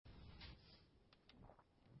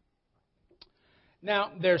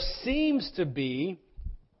Now, there seems to be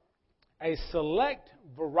a select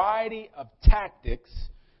variety of tactics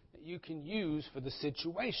that you can use for the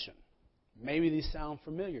situation. Maybe these sound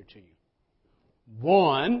familiar to you.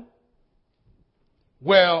 One,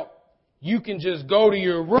 well, you can just go to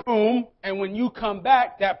your room, and when you come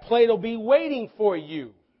back, that plate will be waiting for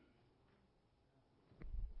you.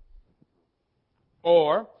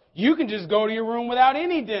 Or you can just go to your room without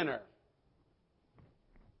any dinner.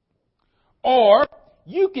 Or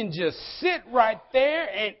you can just sit right there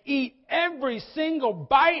and eat every single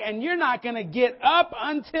bite, and you're not going to get up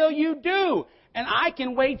until you do. And I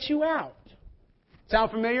can wait you out.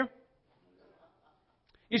 Sound familiar?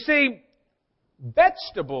 You see,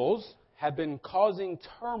 vegetables have been causing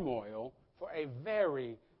turmoil for a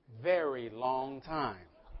very, very long time.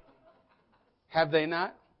 Have they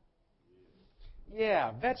not?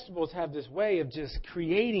 Yeah, vegetables have this way of just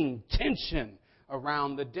creating tension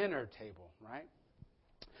around the dinner table, right?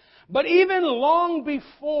 But even long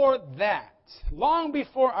before that, long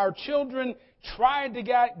before our children tried to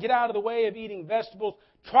get out of the way of eating vegetables,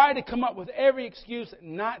 tried to come up with every excuse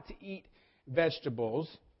not to eat vegetables,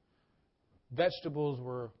 vegetables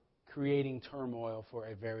were creating turmoil for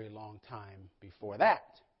a very long time before that.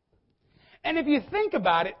 And if you think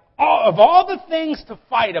about it, of all the things to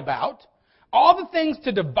fight about, all the things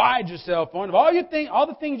to divide yourself on, all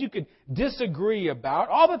the things you could disagree about,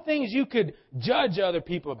 all the things you could judge other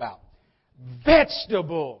people about,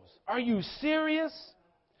 vegetables. Are you serious?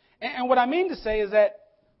 And what I mean to say is that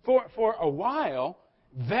for a while,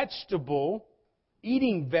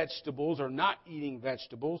 eating vegetables or not eating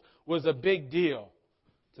vegetables was a big deal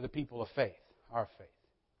to the people of faith, our faith.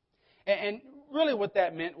 And really what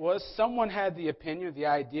that meant was someone had the opinion, the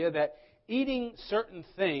idea that eating certain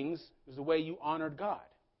things was the way you honored God.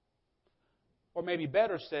 Or maybe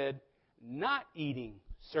better said, not eating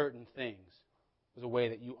certain things was a way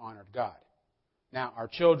that you honored God. Now, our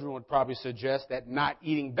children would probably suggest that not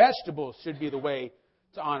eating vegetables should be the way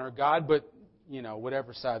to honor God, but,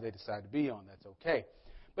 whatever side they decide to be on, that's okay.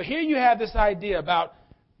 But here you have this idea about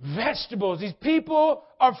vegetables. These people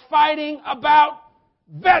are fighting about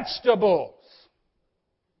vegetables.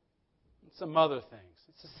 And some other things.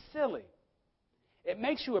 It's silly. It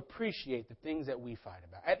makes you appreciate the things that we fight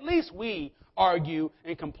about. At least we argue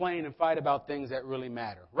and complain and fight about things that really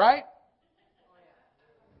matter, right?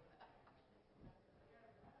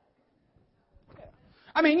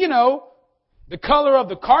 I mean, the color of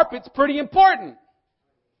the carpet's pretty important.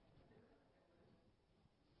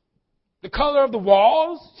 The color of the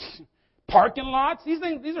walls, parking lots, these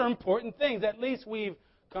are important things. At least we've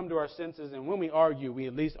come to our senses, and when we argue, we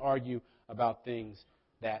at least argue about things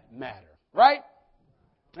that matter, right?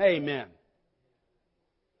 Amen.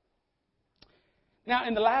 Now,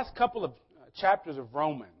 in the last couple of chapters of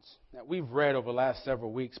Romans that we've read over the last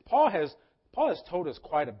several weeks, Paul has told us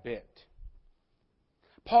quite a bit.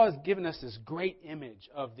 Paul has given us this great image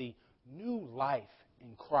of the new life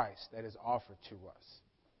in Christ that is offered to us.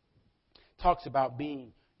 Talks about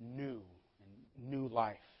being new and new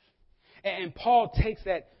life. And Paul takes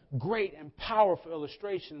that great and powerful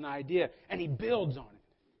illustration and idea and he builds on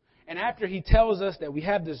it. And after he tells us that we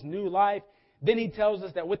have this new life, then he tells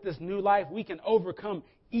us that with this new life we can overcome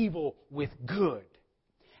evil with good.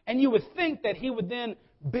 And you would think that he would then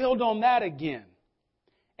build on that again.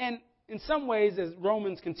 And in some ways, as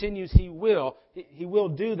Romans continues, he will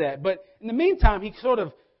do that. But in the meantime, he sort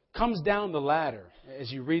of comes down the ladder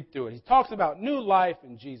as you read through it. He talks about new life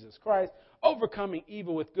in Jesus Christ, overcoming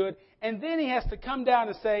evil with good. And then he has to come down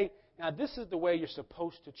and say, now this is the way you're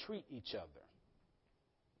supposed to treat each other.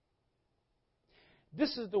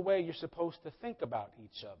 This is the way you're supposed to think about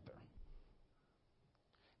each other.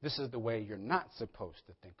 This is the way you're not supposed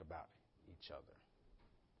to think about each other.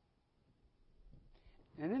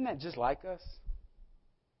 And isn't that just like us?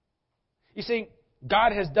 You see,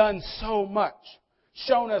 God has done so much,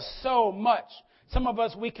 shown us so much. Some of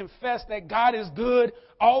us, we confess that God is good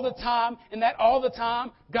all the time, and that all the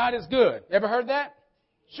time, God is good. Ever heard that?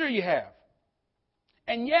 Sure you have.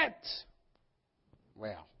 And yet,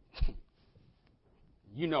 well,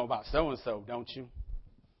 you know about so-and-so, don't you?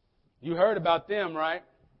 You heard about them, right?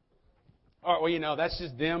 Or, well, that's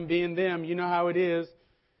just them being them. You know how it is.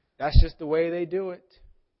 That's just the way they do it.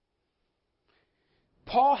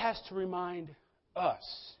 Paul has to remind us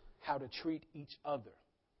how to treat each other.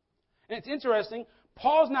 And it's interesting,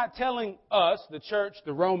 Paul's not telling us, the church,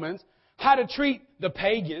 the Romans, how to treat the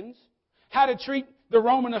pagans, how to treat the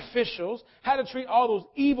Roman officials, how to treat all those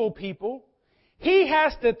evil people. He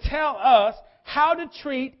has to tell us how to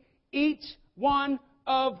treat each one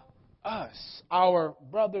of us, our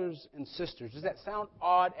brothers and sisters. Does that sound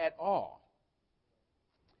odd at all?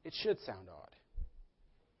 It should sound odd.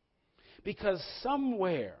 Because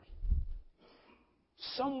somewhere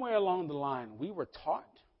along the line, we were taught,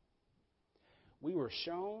 we were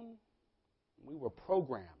shown, we were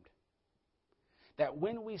programmed that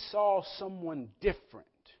when we saw someone different,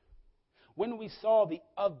 when we saw the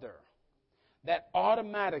other, that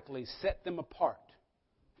automatically set them apart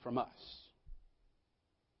from us.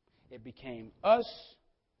 It became us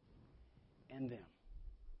and them.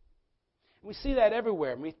 We see that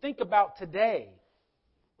everywhere. When we think about today,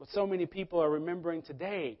 what so many people are remembering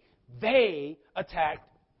today, they attacked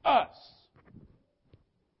us.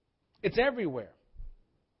 It's everywhere.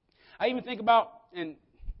 I even think about, and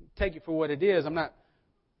take it for what it is, I'm not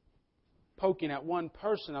poking at one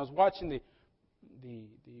person. I was watching the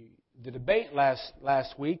debate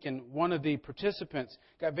last week, and one of the participants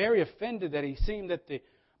got very offended that he seemed that the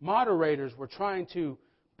moderators were trying to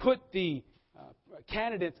put the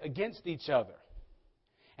candidates against each other.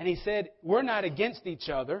 And he said, we're not against each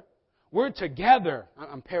other. We're together.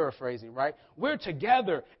 I'm paraphrasing, right? We're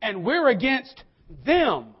together, and we're against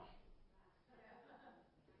them.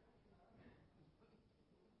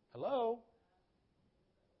 Hello?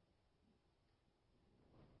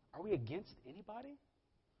 Are we against anybody?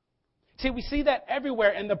 See, we see that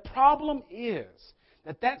everywhere, and the problem is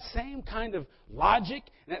that same kind of logic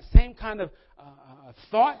and that same kind of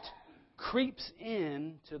thought creeps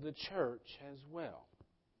into the church as well.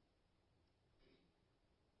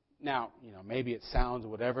 Now, maybe it sounds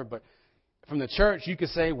whatever, but from the church you could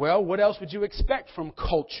say, well, what else would you expect from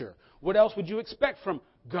culture? What else would you expect from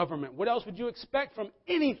government? What else would you expect from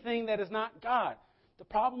anything that is not God? The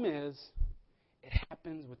problem is, it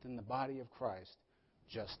happens within the body of Christ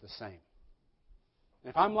just the same. And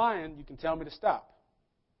if I'm lying, you can tell me to stop.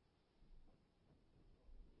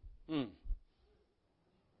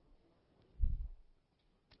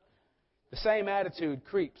 The same attitude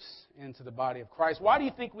creeps into the body of Christ. Why do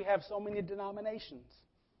you think we have so many denominations?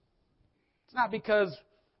 It's not because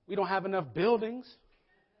we don't have enough buildings.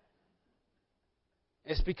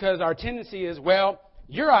 It's because our tendency is, well,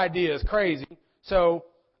 your idea is crazy, so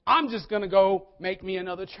I'm just going to go make me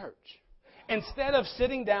another church. Instead of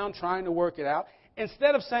sitting down trying to work it out,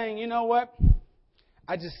 instead of saying, you know what,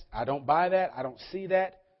 I don't buy that, I don't see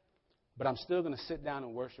that, but I'm still going to sit down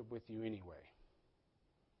and worship with you anyway.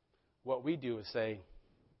 What we do is say,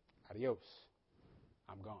 adios,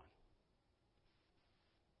 I'm gone.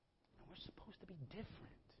 And we're supposed to be different.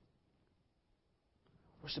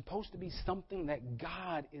 We're supposed to be something that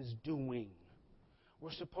God is doing.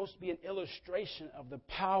 We're supposed to be an illustration of the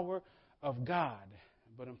power of God.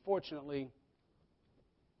 But unfortunately,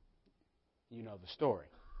 you know the story.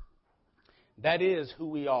 That is who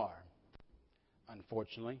we are,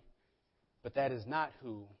 unfortunately. But that is not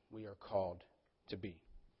who we are called to be.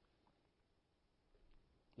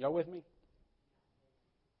 Y'all with me?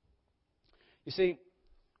 You see,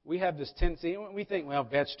 we have this tendency, we think, well,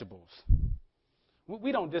 vegetables.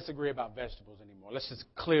 We don't disagree about vegetables anymore. Let's just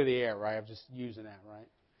clear the air, right? I'm just using that, right?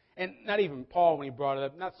 And not even Paul, when he brought it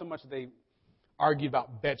up, not so much that they argued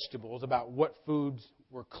about vegetables, about what foods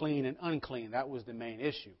were clean and unclean. That was the main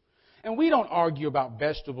issue. And we don't argue about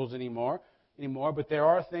vegetables anymore, but there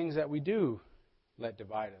are things that we do let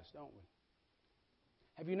divide us, don't we?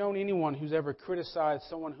 Have you known anyone who's ever criticized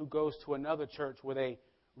someone who goes to another church where they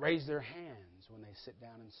raise their hands when they sit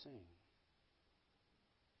down and sing?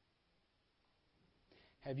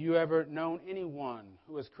 Have you ever known anyone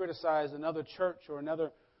who has criticized another church or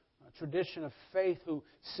another tradition of faith who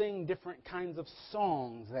sing different kinds of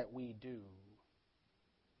songs that we do?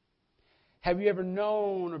 Have you ever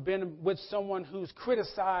known or been with someone who's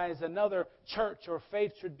criticized another church or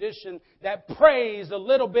faith tradition that prays a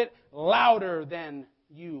little bit louder than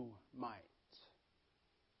you might?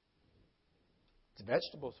 It's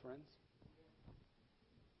vegetables, friends.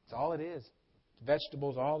 It's all it is. It's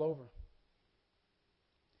vegetables all over.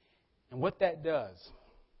 And what that does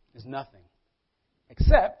is nothing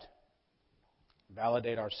except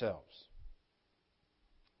validate ourselves.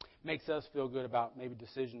 Makes us feel good about maybe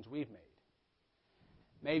decisions we've made.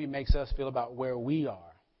 Maybe makes us feel about where we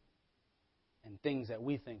are and things that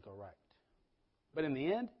we think are right. But in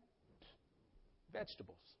the end,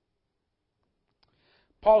 vegetables.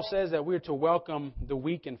 Paul says that we're to welcome the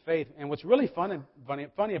weak in faith. And what's really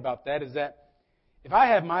funny about that is that if I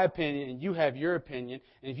have my opinion and you have your opinion,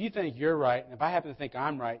 and if you think you're right, and if I happen to think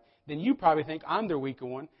I'm right, then you probably think I'm the weaker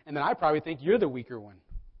one, and then I probably think you're the weaker one.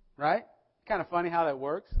 Right? Kind of funny how that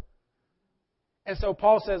works. And so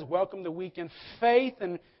Paul says, welcome the weak in faith,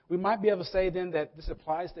 and we might be able to say then that this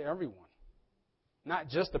applies to everyone. Not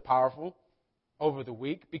just the powerful over the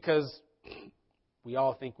weak, because we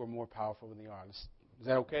all think we're more powerful than they are. Is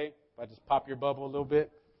that okay if I just pop your bubble a little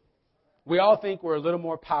bit? We all think we're a little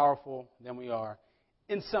more powerful than we are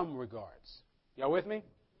in some regards. Y'all with me?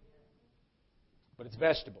 But it's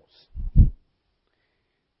vegetables.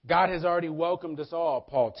 God has already welcomed us all,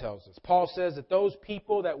 Paul tells us. Paul says that those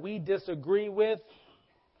people that we disagree with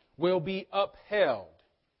will be upheld.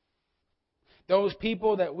 Those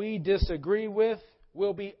people that we disagree with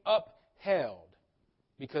will be upheld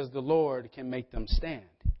because the Lord can make them stand.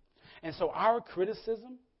 And so our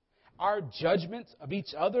criticism, our judgments of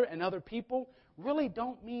each other and other people really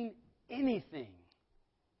don't mean anything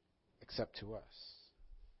except to us.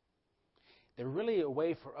 They're really a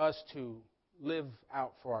way for us to live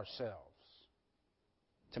out for ourselves,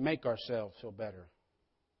 to make ourselves feel better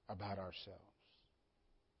about ourselves.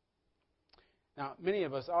 Now, many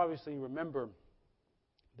of us obviously remember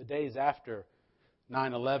the days after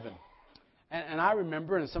 9/11. And I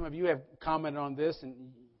remember, and some of you have commented on this,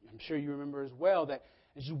 and I'm sure you remember as well, that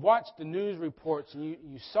as you watched the news reports and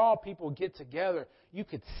you saw people get together, you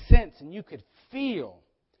could sense and you could feel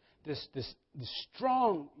this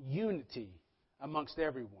strong unity amongst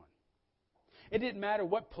everyone. It didn't matter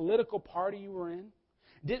what political party you were in.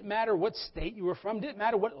 It didn't matter what state you were from. It didn't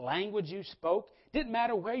matter what language you spoke. It didn't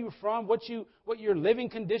matter where you were from, what your living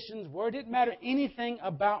conditions were. It didn't matter anything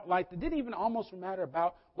about life. It didn't even almost matter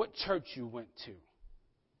about what church you went to.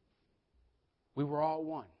 We were all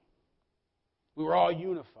one. We were all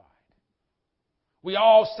unified. We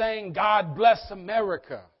all sang, "God bless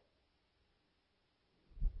America."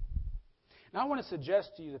 Now I want to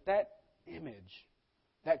suggest to you that image,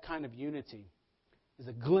 that kind of unity, is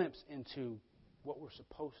a glimpse into what we're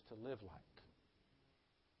supposed to live like.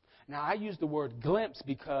 Now, I use the word glimpse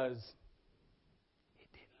because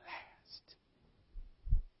it didn't last.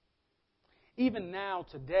 Even now,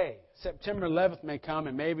 today, September 11th may come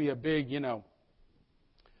and maybe a big,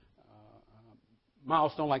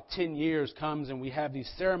 milestone like 10 years comes and we have these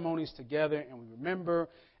ceremonies together and we remember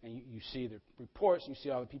and you see the reports, you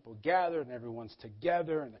see all the people gathered and everyone's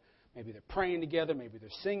together and maybe they're praying together, maybe they're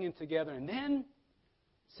singing together, and then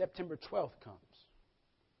September 12th comes,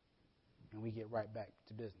 and we get right back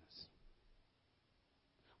to business.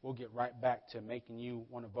 We'll get right back to making you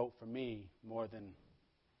want to vote for me more than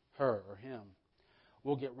her or him.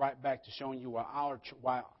 We'll get right back to showing you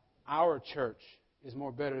why our church is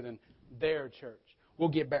more better than their church. We'll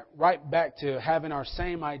get right back to having our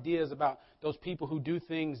same ideas about those people who do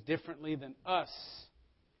things differently than us.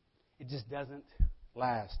 It just doesn't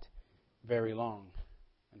last very long,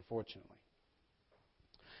 unfortunately.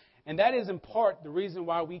 And that is in part the reason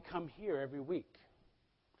why we come here every week.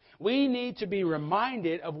 We need to be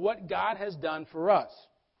reminded of what God has done for us.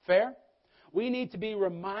 Fair? We need to be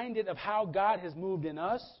reminded of how God has moved in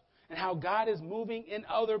us and how God is moving in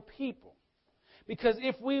other people. Because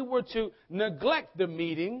if we were to neglect the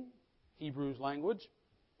meeting, Hebrews language,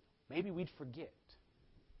 maybe we'd forget.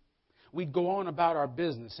 We'd go on about our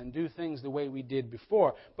business and do things the way we did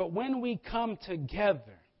before. But when we come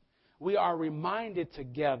together, we are reminded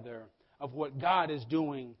together of what God is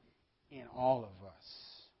doing in all of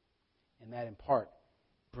us. And that, in part,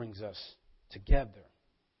 brings us together.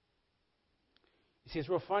 You see, it's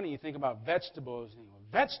real funny. You think about vegetables.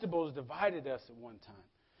 Vegetables divided us at one time.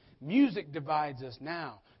 Music divides us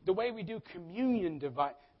now. The way we do communion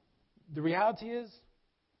divides. The reality is,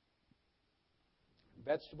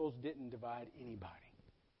 vegetables didn't divide anybody.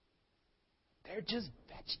 They're just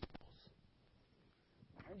vegetables.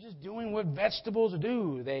 They're just doing what vegetables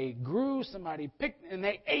do. They grew, somebody picked, and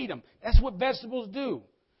they ate them. That's what vegetables do.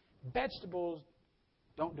 Vegetables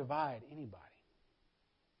don't divide anybody.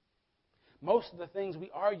 Most of the things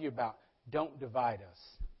we argue about don't divide us.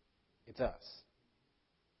 It's us.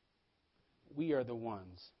 We are the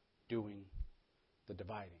ones doing the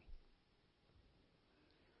dividing.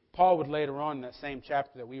 Paul would later on in that same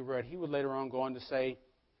chapter that we read, he would later on go on to say,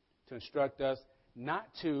 to instruct us not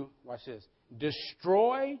to, watch this,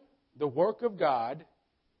 destroy the work of God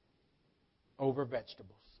over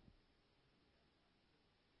vegetables.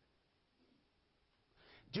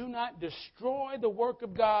 Do not destroy the work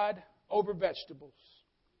of God over vegetables,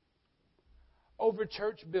 over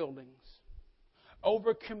church buildings,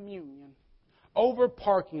 over communion, over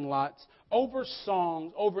parking lots, over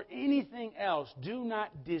songs, over anything else. Do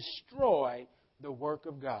not destroy the work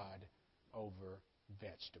of God over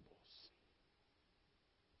vegetables.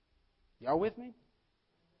 Y'all with me?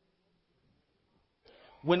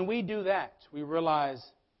 When we do that, we realize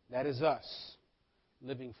that is us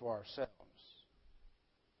living for ourselves.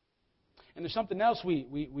 And there's something else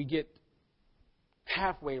we get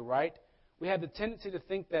halfway right. We have the tendency to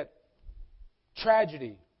think that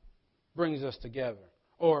tragedy brings us together.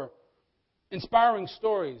 Or Inspiring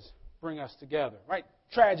stories bring us together, right?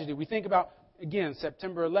 Tragedy. We think about, again,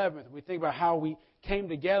 September 11th. We think about how we came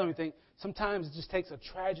together. And we think sometimes it just takes a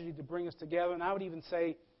tragedy to bring us together. And I would even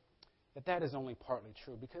say that is only partly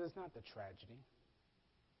true because it's not the tragedy.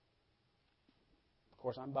 Of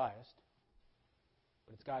course, I'm biased.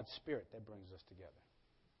 But it's God's Spirit that brings us together.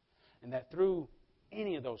 And that through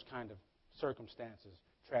any of those kind of circumstances,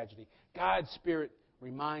 tragedy, God's Spirit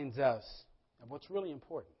reminds us of what's really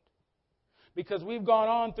important. Because we've gone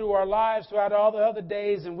on through our lives throughout all the other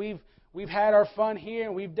days, and we've had our fun here,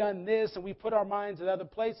 and we've done this, and we've put our minds at other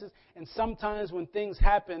places. And sometimes when things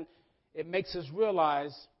happen, it makes us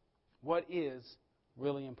realize what is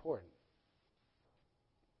really important.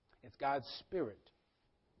 It's God's Spirit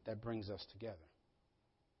that brings us together.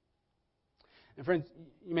 And friends,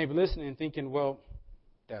 you may be listening and thinking, well,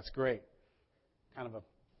 that's great. Kind of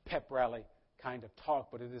a pep rally kind of talk,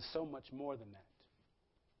 but it is so much more than that.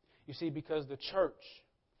 You see, because the church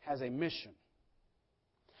has a mission.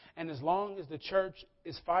 And as long as the church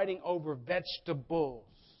is fighting over vegetables,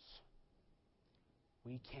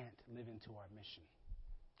 we can't live into our mission.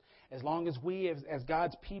 As long as we, as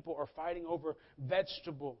God's people, are fighting over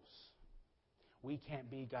vegetables, we can't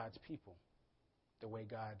be God's people the way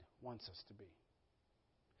God wants us to be.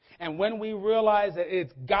 And when we realize that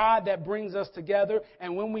it's God that brings us together,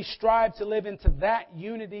 and when we strive to live into that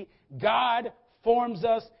unity, God forms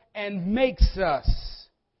us and makes us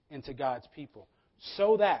into God's people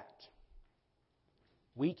so that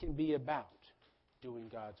we can be about doing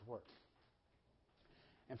God's work.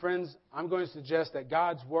 And friends, I'm going to suggest that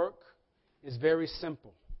God's work is very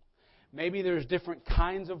simple. Maybe there's different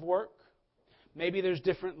kinds of work. Maybe there's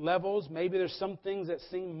different levels. Maybe there's some things that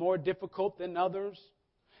seem more difficult than others.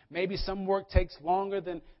 Maybe some work takes longer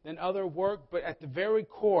than other work. But at the very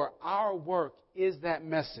core, our work is that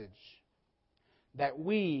message that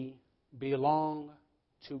we belong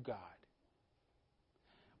to God.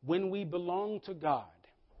 When we belong to God,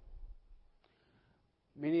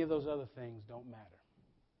 many of those other things don't matter.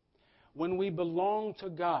 When we belong to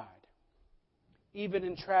God, even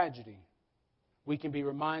in tragedy, we can be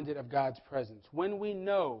reminded of God's presence. When we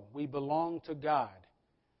know we belong to God,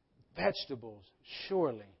 vegetables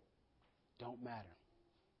surely don't matter.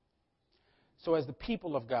 So as the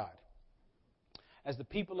people of God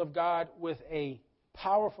with a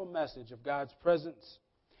powerful message of God's presence,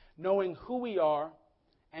 knowing who we are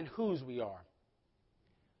and whose we are,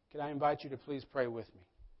 can I invite you to please pray with me?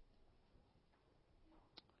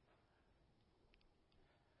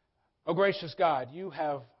 Oh, gracious God, you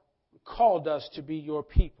have called us to be your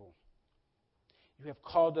people. You have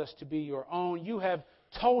called us to be your own. You have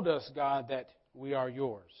told us, God, that we are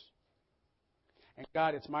yours. And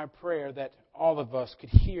God, it's my prayer that all of us could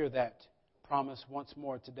hear that promise once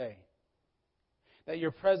more today. That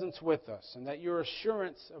your presence with us and that your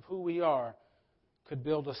assurance of who we are could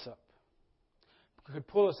build us up. Could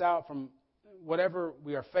pull us out from whatever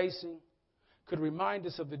we are facing. Could remind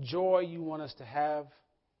us of the joy you want us to have.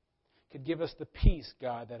 Could give us the peace,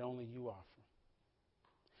 God, that only you offer.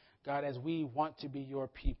 God, as we want to be your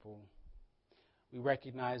people, we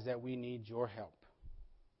recognize that we need your help.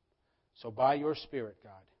 So by your Spirit,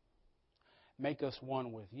 God, make us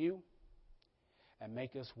one with you and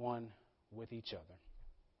make us one with each other.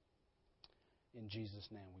 In Jesus'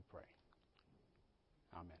 name we pray.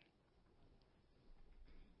 Amen.